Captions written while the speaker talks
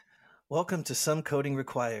Welcome to Some Coding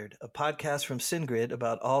Required, a podcast from SendGrid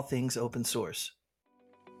about all things open source.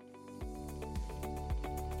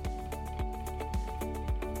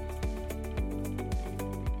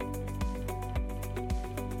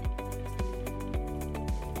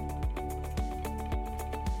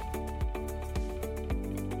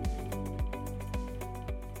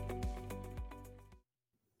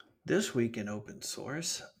 This week in open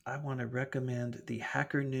source, I want to recommend the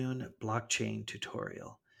HackerNoon blockchain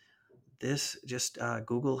tutorial. This, just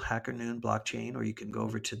Google HackerNoon blockchain, or you can go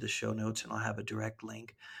over to the show notes and I'll have a direct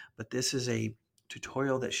link. But this is a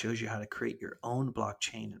tutorial that shows you how to create your own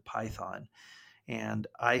blockchain in Python. And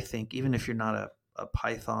I think even if you're not a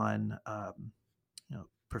Python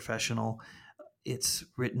professional, it's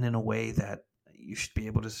written in a way that you should be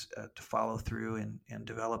able to follow through and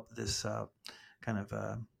develop this kind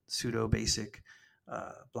of pseudo basic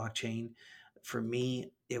blockchain. For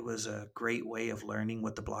me, it was a great way of learning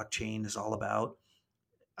what the blockchain is all about.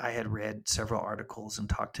 I had read several articles and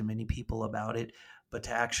talked to many people about it, but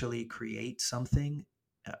to actually create something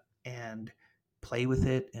and play with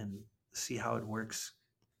it and see how it works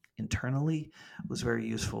internally was very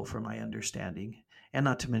useful for my understanding. And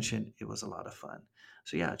not to mention, it was a lot of fun.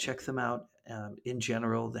 So yeah, check them out. In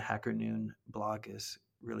general, the HackerNoon blog is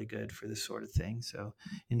really good for this sort of thing. So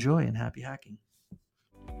enjoy and happy hacking.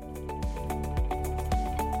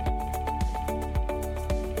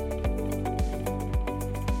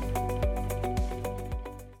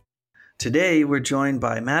 Today, we're joined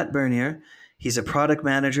by Matt Bernier. He's a product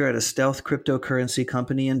manager at a stealth cryptocurrency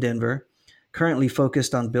company in Denver, currently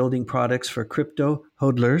focused on building products for crypto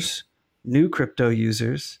hodlers, new crypto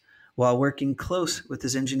users, while working close with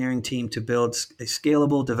his engineering team to build a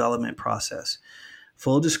scalable development process.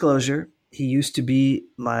 Full disclosure, he used to be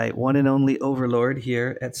my one and only overlord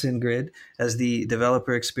here at SendGrid as the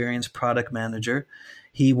developer experience product manager.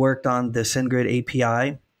 He worked on the SendGrid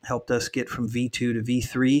API, helped us get from V2 to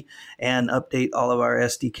V3 and update all of our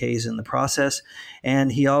SDKs in the process.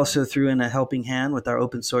 And he also threw in a helping hand with our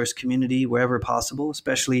open source community wherever possible,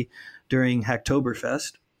 especially during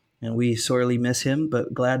Hacktoberfest. And we sorely miss him,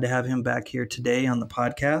 but glad to have him back here today on the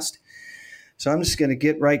podcast. So I'm just going to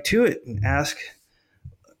get right to it and ask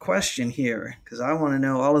a question here, because I want to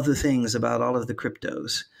know all of the things about all of the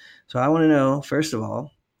cryptos. So I want to know, first of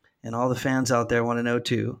all, and all the fans out there want to know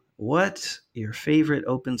too, what's your favorite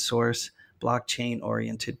open source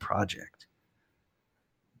blockchain-oriented project?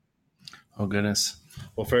 Oh, goodness.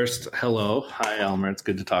 Well, first, hello. Hi, Elmer. It's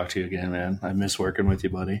good to talk to you again, man. I miss working with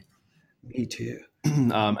you, buddy. Me too.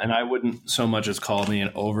 And I wouldn't so much as call me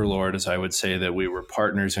an overlord as I would say that we were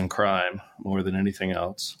partners in crime more than anything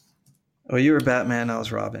else. Oh, you were Batman. I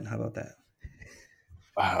was Robin. How about that?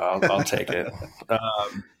 I'll take it.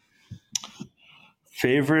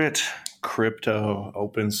 Favorite crypto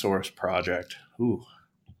open source project? Ooh.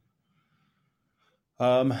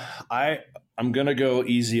 I'm going to go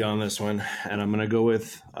easy on this one, and I'm going to go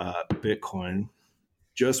with Bitcoin,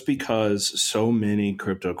 just because so many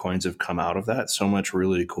crypto coins have come out of that. So much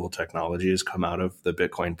really cool technology has come out of the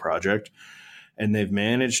Bitcoin project, and they've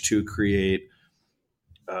managed to create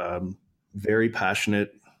very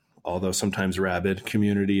passionate, although sometimes rabid,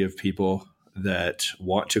 community of people that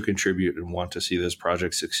want to contribute and want to see this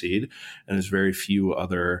project succeed. And there's very few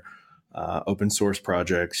other open source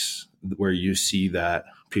projects where you see that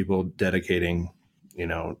people dedicating,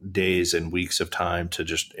 days and weeks of time to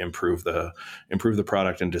just improve the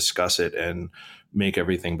product and discuss it and make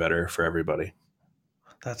everything better for everybody.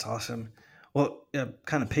 That's awesome. Well,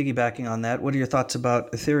 kind of piggybacking on that, what are your thoughts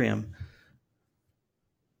about Ethereum?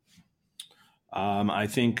 I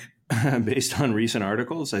think based on recent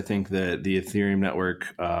articles, I think that the Ethereum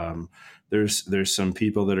network, there's some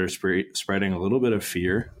people that are spreading a little bit of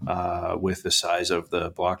fear with the size of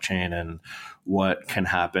the blockchain and what can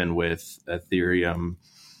happen with Ethereum,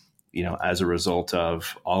 as a result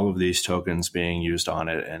of all of these tokens being used on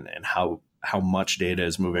it and how much data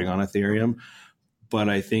is moving on Ethereum. But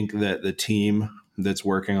I think that the team that's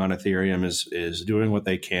working on Ethereum is doing what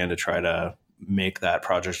they can to try to make that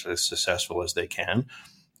project as successful as they can.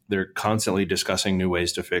 They're constantly discussing new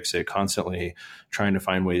ways to fix it, constantly trying to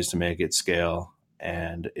find ways to make it scale.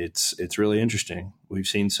 And it's really interesting. We've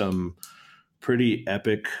seen some pretty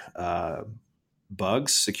epic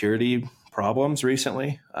bugs, security problems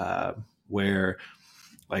recently, where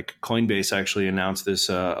like Coinbase actually announced this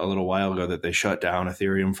a little while ago that they shut down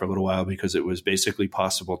Ethereum for a little while because it was basically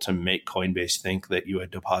possible to make Coinbase think that you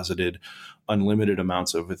had deposited unlimited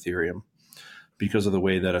amounts of Ethereum because of the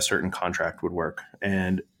way that a certain contract would work.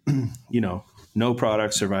 And, no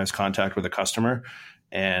product survives contact with a customer.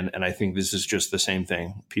 And I think this is just the same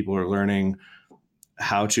thing. People are learning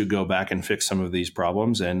how to go back and fix some of these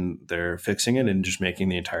problems, and they're fixing it and just making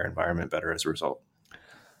the entire environment better as a result.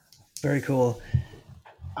 Very cool.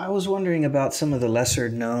 I was wondering about some of the lesser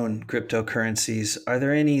known cryptocurrencies. Are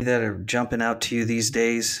there any that are jumping out to you these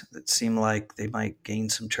days that seem like they might gain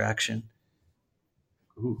some traction?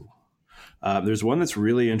 Ooh. There's one that's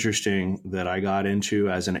really interesting that I got into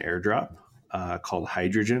as an airdrop called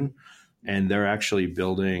Hydrogen, and they're actually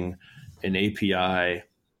building an API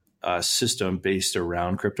system based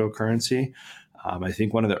around cryptocurrency. I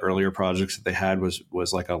think one of the earlier projects that they had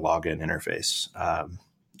was like a login interface.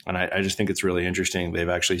 And I just think it's really interesting. They've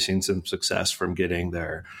actually seen some success from getting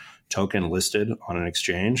their token listed on an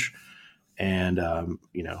exchange. And,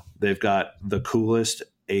 they've got the coolest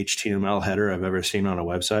HTML header I've ever seen on a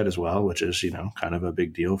website as well, which is, kind of a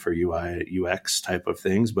big deal for UI, UX type of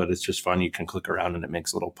things, but it's just fun. You can click around and it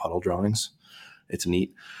makes little puddle drawings. It's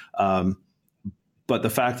neat. But the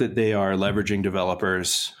fact that they are leveraging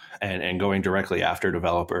developers and going directly after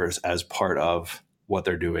developers as part of what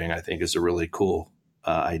they're doing, I think is a really cool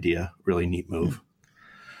idea, really neat move.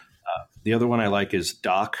 The other one I like is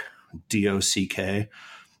Dock, DOCK.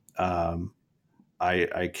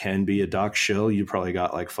 I can be a Dock shill. You probably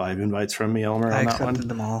got like 5 invites from me, Elmer, on that one. I accepted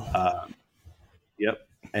them all. Yep.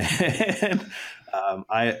 And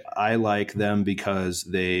I like them because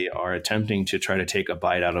they are attempting to try to take a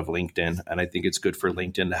bite out of LinkedIn. And I think it's good for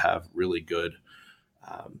LinkedIn to have really good,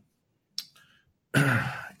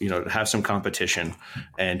 have some competition.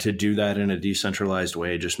 And to do that in a decentralized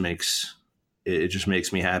way just makes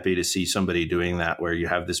me happy to see somebody doing that where you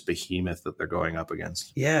have this behemoth that they're going up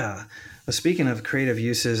against. Yeah. Well, speaking of creative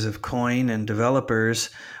uses of coin and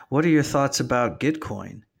developers, what are your thoughts about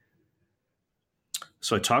Gitcoin?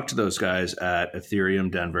 So I talked to those guys at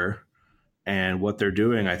Ethereum Denver, and what they're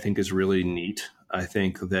doing, I think, is really neat. I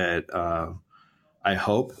think that I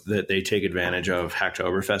hope that they take advantage of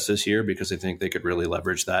Hacktoberfest this year, because I think they could really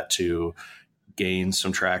leverage that to gain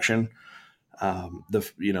some traction.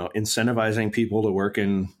 Incentivizing people to work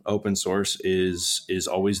in open source is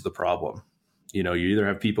always the problem. You either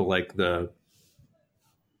have people like the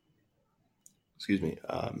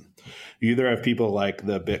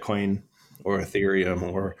Bitcoin or Ethereum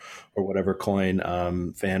or whatever coin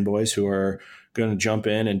fanboys who are going to jump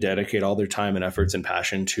in and dedicate all their time and efforts and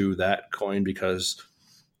passion to that coin because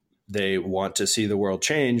they want to see the world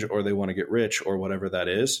change, or they want to get rich, or whatever that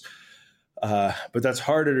is. But that's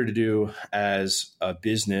harder to do as a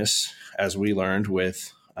business, as we learned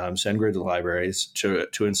with SendGrid libraries, to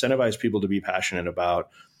incentivize people to be passionate about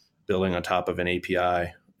building on top of an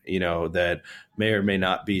API, that may or may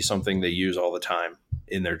not be something they use all the time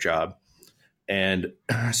in their job. And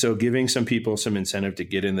so giving some people some incentive to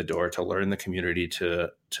get in the door, to learn the community, to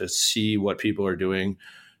see what people are doing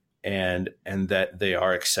and that they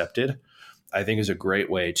are accepted, I think is a great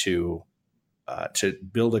way to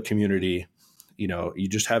build a community. You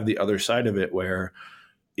just have the other side of it where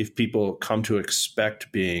if people come to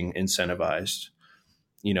expect being incentivized,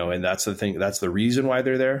 and that's the thing, that's the reason why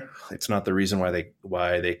they're there. It's not the reason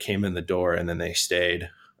why they came in the door and then they stayed,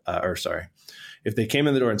 if they came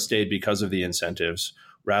in the door and stayed because of the incentives,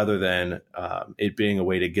 rather than it being a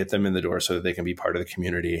way to get them in the door so that they can be part of the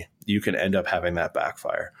community, you can end up having that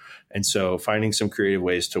backfire. And so finding some creative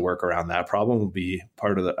ways to work around that problem will be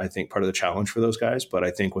part of the challenge for those guys. But I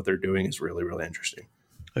think what they're doing is really, really interesting.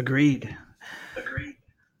 Agreed.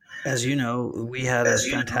 As you know, we had a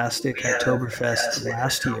fantastic Hacktoberfest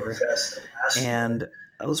last year. And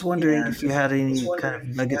I was wondering if you had any kind of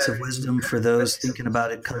nuggets of wisdom for those thinking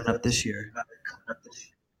about it coming up this year.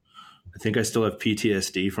 I think I still have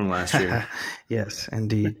PTSD from last year. Yes,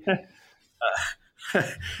 indeed.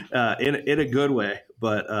 In a good way,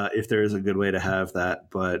 but if there is a good way to have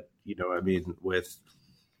that. But, what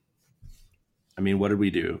did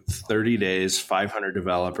we do? 30 days, 500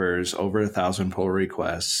 developers, over 1,000 pull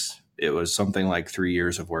requests. It was something like 3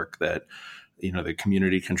 years of work that, the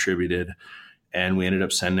community contributed. And we ended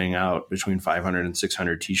up sending out between 500 and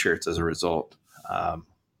 600 T-shirts as a result.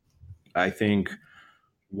 I think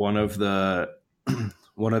one of the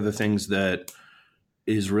things that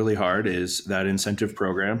is really hard is that incentive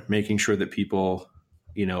program, making sure that people,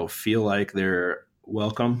 feel like they're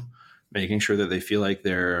welcome, making sure that they feel like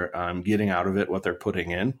they're getting out of it what they're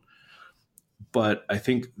putting in. But I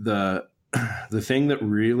think the thing that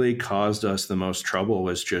really caused us the most trouble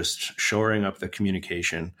was just shoring up the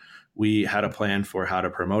communication. We had a plan for how to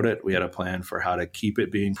promote it. We had a plan for how to keep it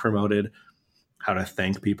being promoted, how to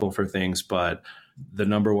thank people for things. But the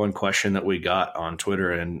number one question that we got on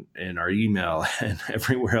Twitter and in our email and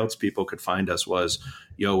everywhere else people could find us was,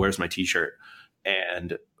 yo, where's my T-shirt?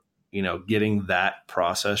 And getting that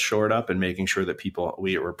process shored up and making sure that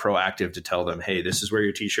we were proactive to tell them, hey, this is where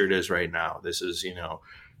your t-shirt is right now. This is,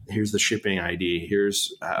 here's the shipping ID.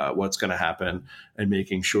 Here's what's going to happen, and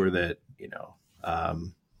making sure that,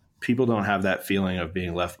 people don't have that feeling of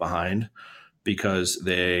being left behind, because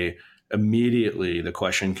the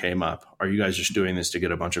question came up, are you guys just doing this to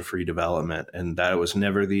get a bunch of free development? And that was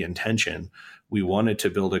never the intention. We wanted to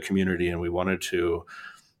build a community, and we wanted to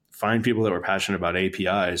find people that were passionate about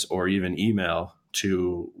APIs or even email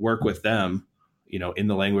to work with them, in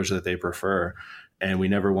the language that they prefer. And we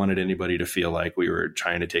never wanted anybody to feel like we were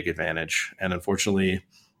trying to take advantage. And unfortunately,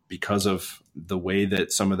 because of the way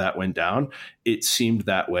that some of that went down, it seemed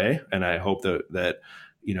that way. And I hope that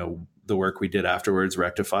the work we did afterwards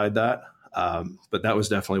rectified that. But that was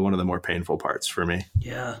definitely one of the more painful parts for me.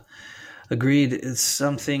 Yeah, agreed. It's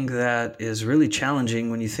something that is really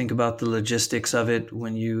challenging when you think about the logistics of it,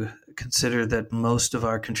 when you consider that most of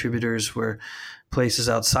our contributors were places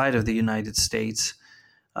outside of the United States.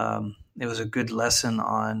 It was a good lesson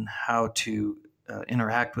on how to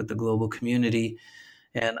interact with the global community.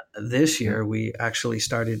 And this year, we actually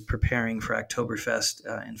started preparing for Oktoberfest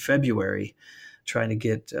in February, trying to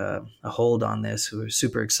get a hold on this. We're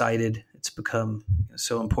super excited. It's become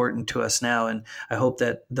so important to us now. And I hope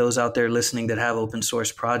that those out there listening that have open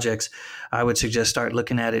source projects, I would suggest start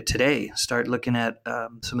looking at it today. Start looking at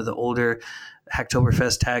some of the older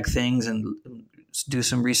Hacktoberfest tag things and do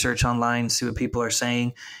some research online, see what people are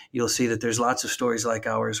saying. You'll see that there's lots of stories like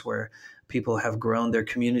ours where people have grown their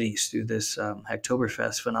communities through this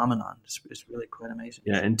Hacktoberfest phenomenon. It's really quite amazing.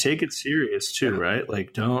 Yeah, and take it serious too, right?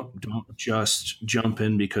 Like don't just jump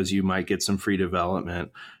in because you might get some free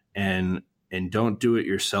development, and don't do it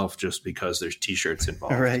yourself just because there's t-shirts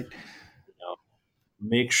involved. All right.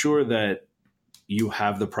 Make sure that you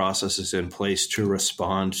have the processes in place to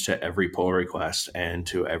respond to every pull request and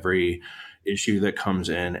to every issue that comes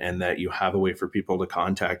in, and that you have a way for people to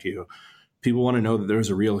contact you. People want to know that there's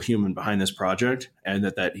a real human behind this project, and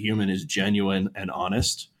that human is genuine and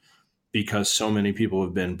honest, because so many people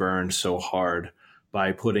have been burned so hard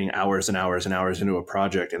by putting hours and hours and hours into a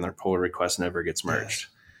project, and their pull request never gets merged.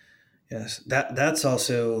 Yes. That's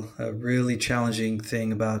also a really challenging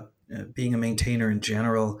thing about being a maintainer in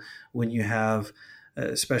general, when you have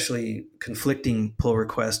especially conflicting pull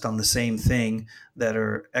requests on the same thing that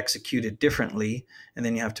are executed differently. And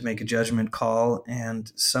then you have to make a judgment call, and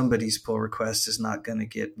somebody's pull request is not going to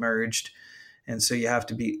get merged. And so you have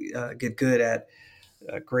to get good at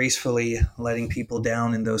gracefully letting people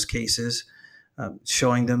down in those cases,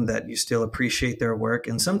 showing them that you still appreciate their work.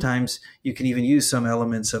 And sometimes you can even use some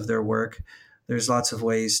elements of their work. There's lots of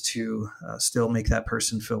ways to still make that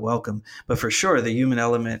person feel welcome. But for sure, the human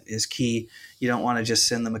element is key. You don't want to just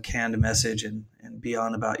send them a canned message and be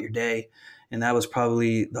on about your day. And that was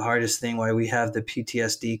probably the hardest thing why we have the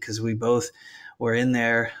PTSD, because we both were in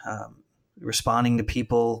there responding to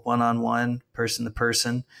people one-on-one, person to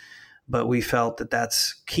person. But we felt that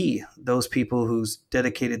that's key. Those people who's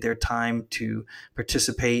dedicated their time to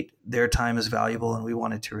participate, their time is valuable, and we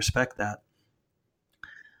wanted to respect that.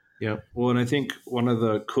 Yeah. Well, and I think one of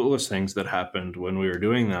the coolest things that happened when we were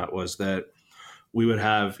doing that was that we would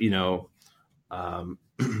have,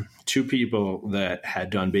 two people that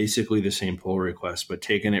had done basically the same pull request, but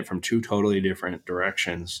taken it from two totally different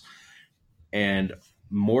directions. And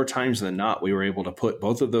more times than not, we were able to put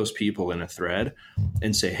both of those people in a thread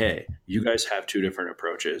and say, hey, you guys have two different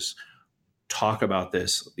approaches. Talk about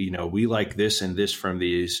this. We like this and this from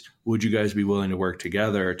these. Would you guys be willing to work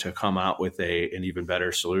together to come out with an even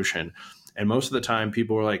better solution? And most of the time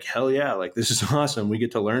people were like, hell yeah, like this is awesome. We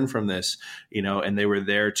get to learn from this, and they were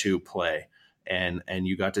there to play, and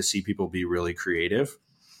you got to see people be really creative.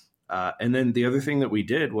 And then the other thing that we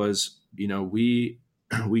did was, we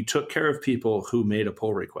took care of people who made a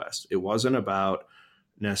pull request. It wasn't about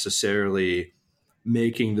necessarily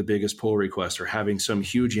making the biggest pull request or having some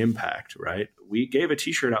huge impact, right? We gave a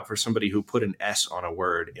t-shirt out for somebody who put an S on a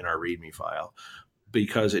word in our README file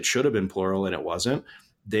because it should have been plural and it wasn't.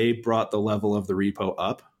 They brought the level of the repo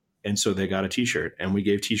up, and so they got a t-shirt. And we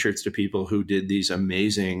gave t-shirts to people who did these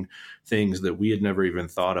amazing things that we had never even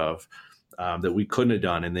thought of, that we couldn't have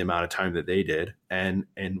done in the amount of time that they did. And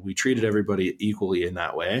we treated everybody equally in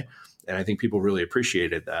that way. And I think people really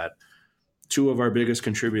appreciated that. Two of our biggest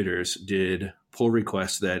contributors did pull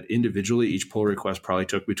requests that individually, each pull request probably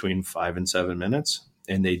took between 5 and 7 minutes,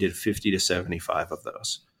 and they did 50 to 75 of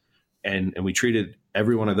those. And we treated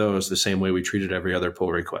every one of those the same way we treated every other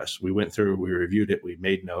pull request. We went through, we reviewed it, we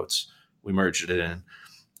made notes, we merged it in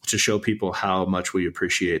to show people how much we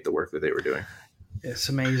appreciate the work that they were doing. It's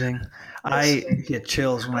amazing. I get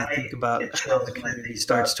chills when I think about how the community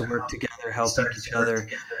starts to work together, helping each other.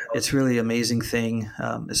 It's really an amazing thing,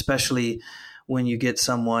 especially when you get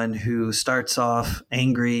someone who starts off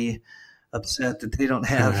angry, upset that they don't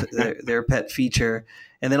have their pet feature,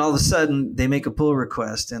 and then all of a sudden they make a pull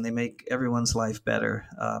request and they make everyone's life better.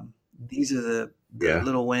 These are the Yeah.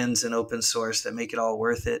 little wins in open source that make it all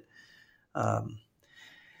worth it. Um,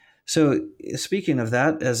 So, speaking of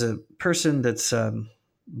that, as a person that's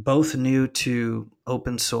both new to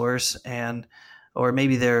open source and, or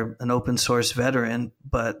maybe they're an open source veteran,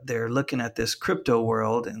 but they're looking at this crypto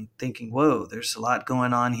world and thinking, whoa, there's a lot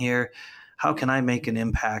going on here. How can I make an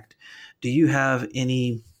impact? Do you have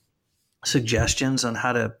any suggestions on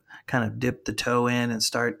how to kind of dip the toe in and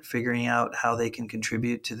start figuring out how they can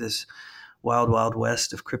contribute to this wild, wild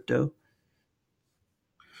west of crypto?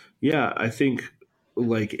 Yeah, I think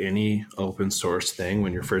like any open source thing,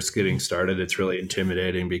 when you're first getting started, it's really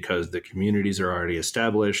intimidating because the communities are already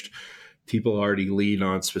established. People already lean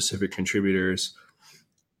on specific contributors.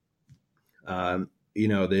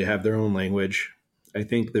 They have their own language. I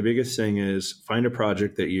think the biggest thing is find a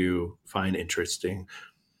project that you find interesting.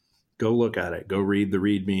 Go look at it. Go read the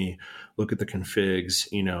README. Look at the configs.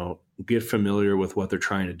 Get familiar with what they're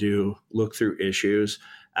trying to do. Look through issues.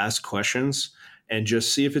 Ask questions, and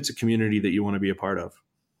just see if it's a community that you want to be a part of.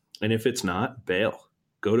 And if it's not, bail.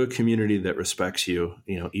 Go to a community that respects you,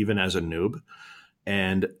 even as a noob,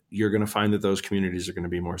 and you're going to find that those communities are going to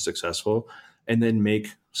be more successful. And then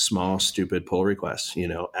make small, stupid pull requests,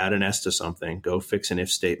 add an S to something, go fix an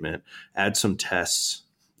if statement, add some tests.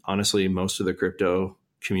 Honestly, most of the crypto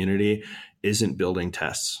community isn't building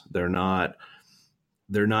tests. They're not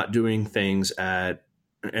doing things at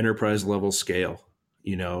enterprise level scale,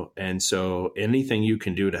 and so anything you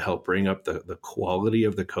can do to help bring up the quality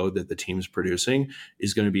of the code that the team's producing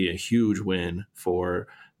is going to be a huge win for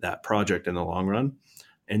that project in the long run.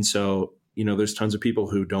 And so, there's tons of people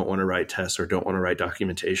who don't want to write tests or don't want to write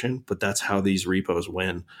documentation, but that's how these repos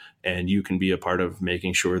win. And you can be a part of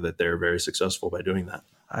making sure that they're very successful by doing that.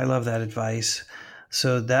 I love that advice.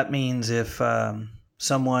 So that means if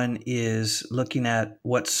someone is looking at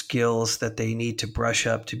what skills that they need to brush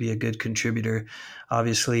up to be a good contributor,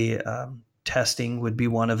 obviously testing would be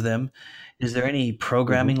one of them. Is there any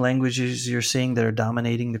programming languages you're seeing that are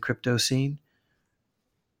dominating the crypto scene?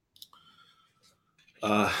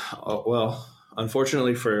 Well,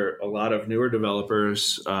 unfortunately for a lot of newer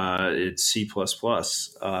developers, it's C++.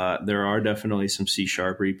 There are definitely some C#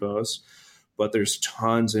 repos, but there's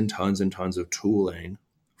tons and tons and tons of tooling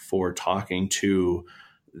for talking to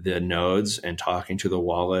the nodes and talking to the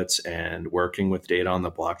wallets and working with data on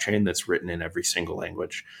the blockchain that's written in every single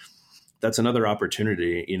language. That's another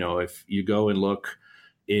opportunity. If you go and look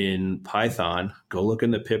in Python, go look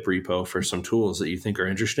in the pip repo for some tools that you think are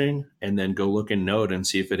interesting, and then go look in Node and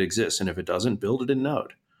see if it exists. And if it doesn't, build it in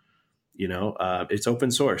Node. It's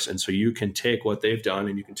open source. And so you can take what they've done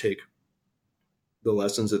and you can take the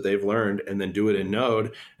lessons that they've learned and then do it in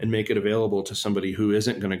Node and make it available to somebody who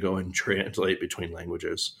isn't going to go and translate between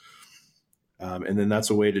languages. And then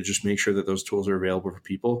that's a way to just make sure that those tools are available for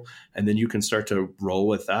people. And then you can start to roll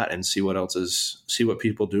with that and see what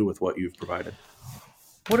people do with what you've provided.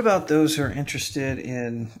 What about those who are interested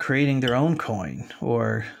in creating their own coin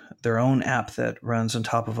or their own app that runs on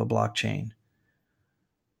top of a blockchain?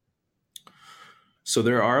 So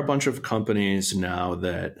there are a bunch of companies now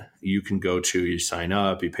that you can go to, you sign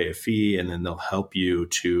up, you pay a fee, and then they'll help you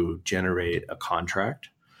to generate a contract.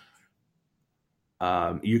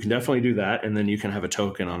 You can definitely do that, and then you can have a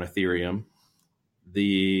token on Ethereum.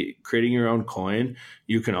 The creating your own coin,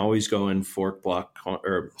 you can always go and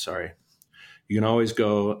you can always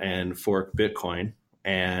go and fork Bitcoin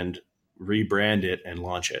and rebrand it and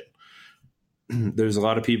launch it. There's a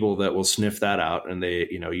lot of people that will sniff that out, and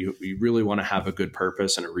you really want to have a good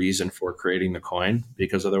purpose and a reason for creating the coin,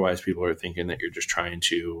 because otherwise people are thinking that you're just trying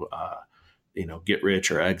to, get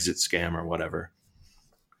rich or exit scam or whatever.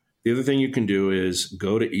 The other thing you can do is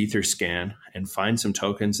go to Etherscan and find some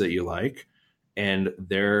tokens that you like, and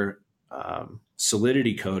their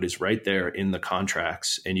Solidity code is right there in the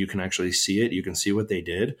contracts, and you can actually see it. You can see what they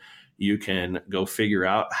did. You can go figure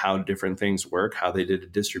out how different things work, how they did a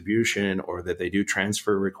distribution, or that they do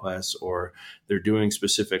transfer requests, or they're doing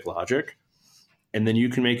specific logic. And then you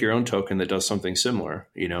can make your own token that does something similar.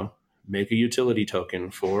 Make a utility token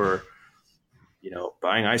for,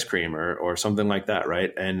 buying ice cream or something like that,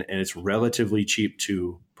 right? And it's relatively cheap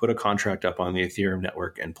to put a contract up on the Ethereum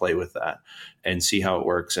network and play with that and see how it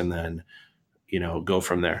works, and then, go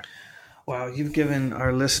from there. Wow, you've given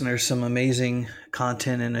our listeners some amazing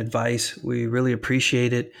content and advice. We really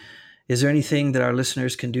appreciate it. Is there anything that our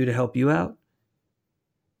listeners can do to help you out?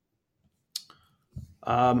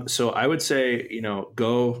 So I would say,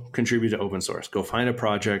 go contribute to open source. Go find a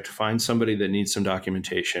project, find somebody that needs some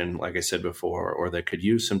documentation, like I said before, or that could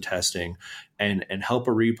use some testing, and help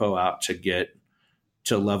a repo out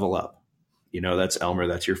to level up. That's Elmer.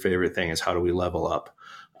 That's your favorite thing, is how do we level up?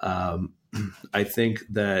 I think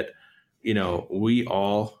that, we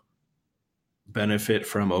all benefit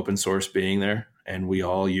from open source being there, and we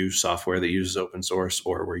all use software that uses open source,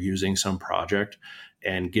 or we're using some project,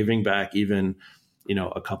 and giving back even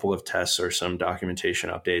a couple of tests or some documentation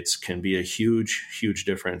updates can be a huge, huge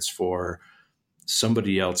difference for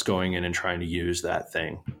somebody else going in and trying to use that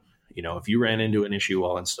thing. If you ran into an issue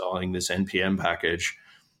while installing this NPM package,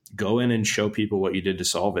 go in and show people what you did to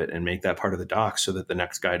solve it and make that part of the doc so that the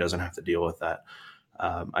next guy doesn't have to deal with that.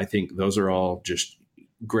 I think those are all just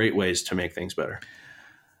great ways to make things better.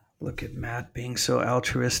 Look at Matt being so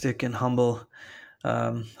altruistic and humble.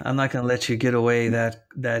 I'm not going to let you get away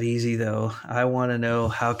that easy, though. I want to know,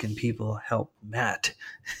 how can people help Matt?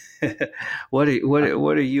 What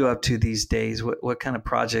are you up to these days? What kind of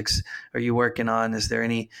projects are you working on? Is there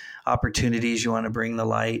any opportunities you want to bring to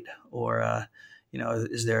light, or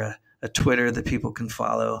is there a Twitter that people can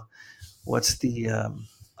follow? What's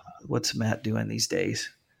Matt doing these days?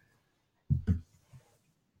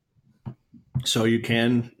 So you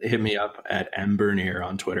can hit me up at mbernier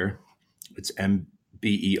on Twitter. It's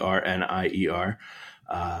MBERNIER.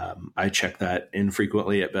 I check that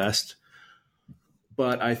infrequently at best.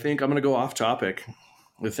 But I think I'm going to go off topic.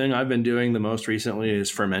 The thing I've been doing the most recently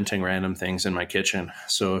is fermenting random things in my kitchen.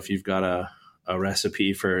 So if you've got a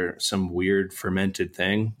recipe for some weird fermented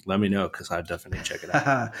thing, let me know, because I'd definitely check it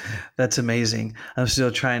out. That's amazing. I'm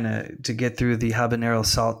still trying to get through the habanero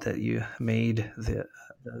salt that you made the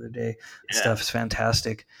other day. Yeah. Stuff is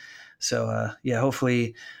fantastic. So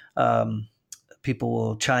hopefully people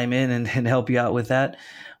will chime in and help you out with that.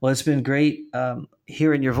 Well, it's been great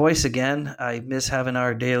hearing your voice again. I miss having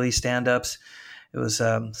our daily stand-ups. It was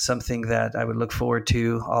something that I would look forward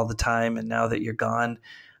to all the time. And now that you're gone,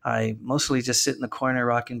 I mostly just sit in the corner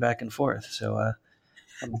rocking back and forth. So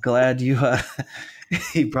I'm glad you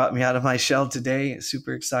brought me out of my shell today.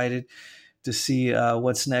 Super excited to see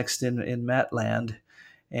what's next in Mattland.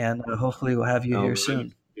 And hopefully we'll have you here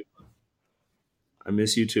soon. I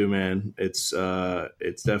miss you too, man. It's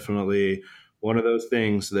definitely one of those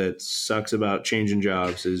things that sucks about changing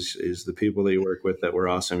jobs is the people that you work with that were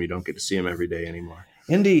awesome. You don't get to see them every day anymore.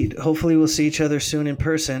 Indeed. Hopefully we'll see each other soon in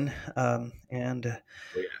person.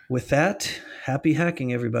 With that, happy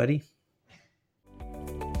hacking, everybody.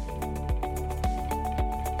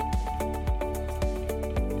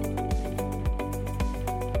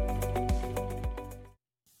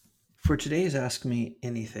 For today's Ask Me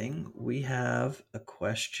Anything, we have a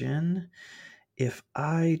question. If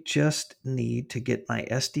I just need to get my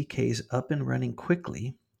SDKs up and running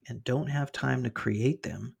quickly and don't have time to create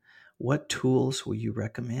them, what tools will you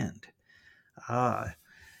recommend?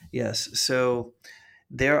 Yes. So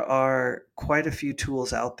there are quite a few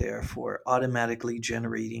tools out there for automatically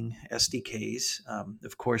generating SDKs.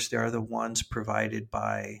 Of course, there are the ones provided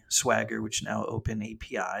by Swagger, which now open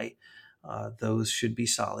API. Those should be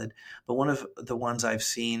solid. But one of the ones I've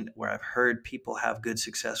seen where I've heard people have good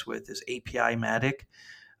success with is API-Matic.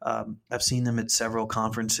 I've seen them at several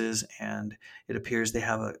conferences, and it appears they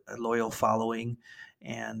have a loyal following,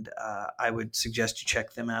 and I would suggest you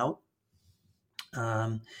check them out.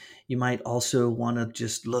 You might also want to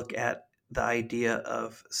just look at the idea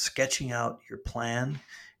of sketching out your plan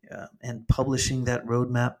and publishing that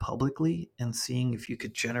roadmap publicly and seeing if you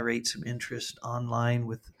could generate some interest online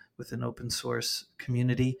with an open source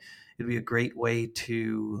community. It'd be a great way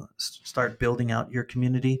to start building out your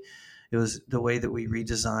community. It was the way that we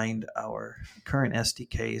redesigned our current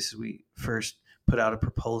SDKs. We first put out a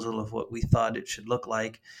proposal of what we thought it should look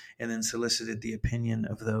like, and then solicited the opinion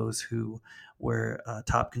of those who were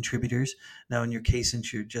top contributors. Now, in your case,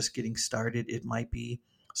 since you're just getting started, it might be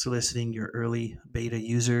soliciting your early beta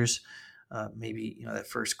users, maybe that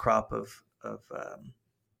first crop of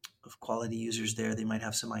quality users there. They might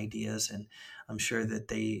have some ideas, and I'm sure that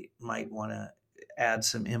they might want to add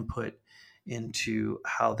some input into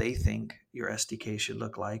how they think your SDK should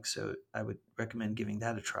look like. So I would recommend giving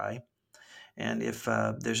that a try. And if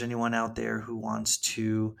there's anyone out there who wants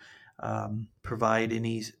to provide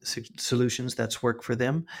any solutions that's work for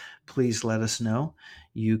them, please let us know.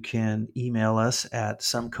 You can email us at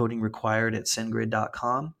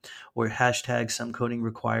somecodingrequired@sendgrid.com or hashtag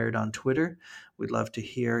somecodingrequired on Twitter. We'd love to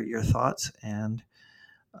hear your thoughts, and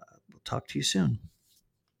we'll talk to you soon.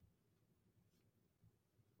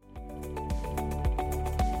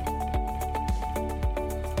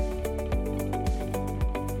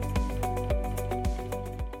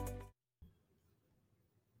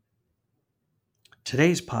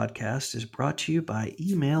 Today's podcast is brought to you by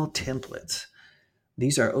Email Templates.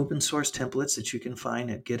 These are open source templates that you can find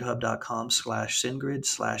at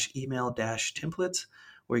github.com/sendgrid/email-templates,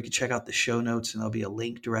 where you can check out the show notes and there'll be a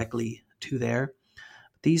link directly to there.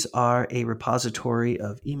 These are a repository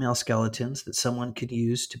of email skeletons that someone can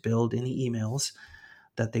use to build any emails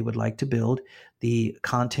that they would like to build. The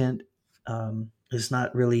content is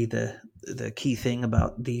not really the key thing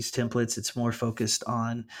about these templates. It's more focused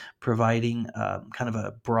on providing kind of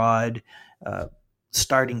a broad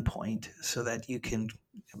starting point so that you can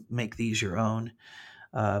make these your own.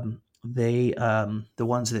 The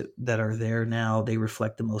ones that are there now, they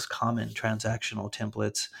reflect the most common transactional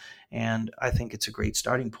templates, and I think it's a great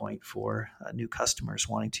starting point for new customers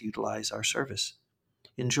wanting to utilize our service.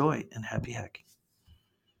 Enjoy and happy hacking.